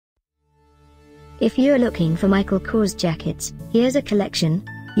If you're looking for Michael Kors jackets, here's a collection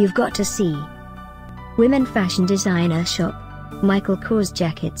you've got to see. Women Fashion Designer Shop. Michael Kors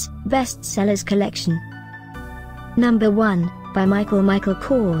Jackets, Best Sellers Collection. Number 1, by Michael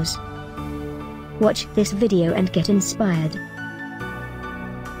Kors. Watch this video and get inspired.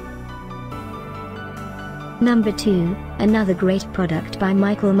 Number 2, another great product by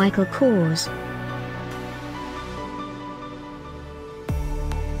Michael Kors.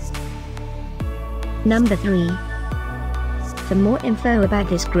 Number 3. For more info about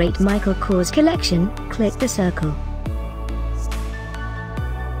this great Michael Kors collection, click the circle.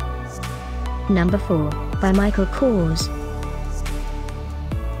 Number 4, by Michael Kors.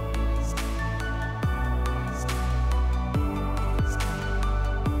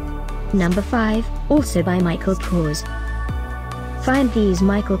 Number 5, also by Michael Kors. Find these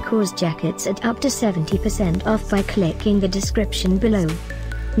Michael Kors jackets at up to 70% off by clicking the description below.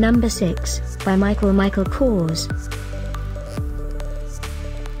 Number 6, by Michael Kors.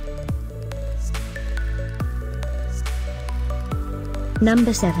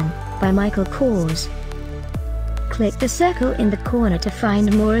 Number 7, by Michael Kors. Click the circle in the corner to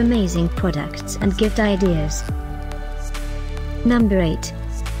find more amazing products and gift ideas. Number 8.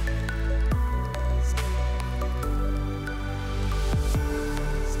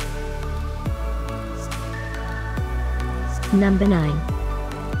 Number 9.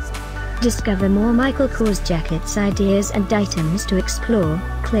 Discover more Michael Kors jackets ideas and items to explore,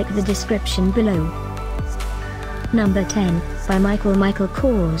 click the description below. Number 10, by Michael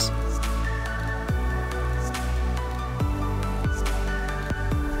Kors.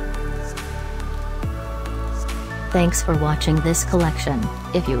 Thanks for watching this collection.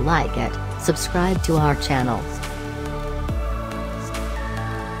 If you like it, subscribe to our channel.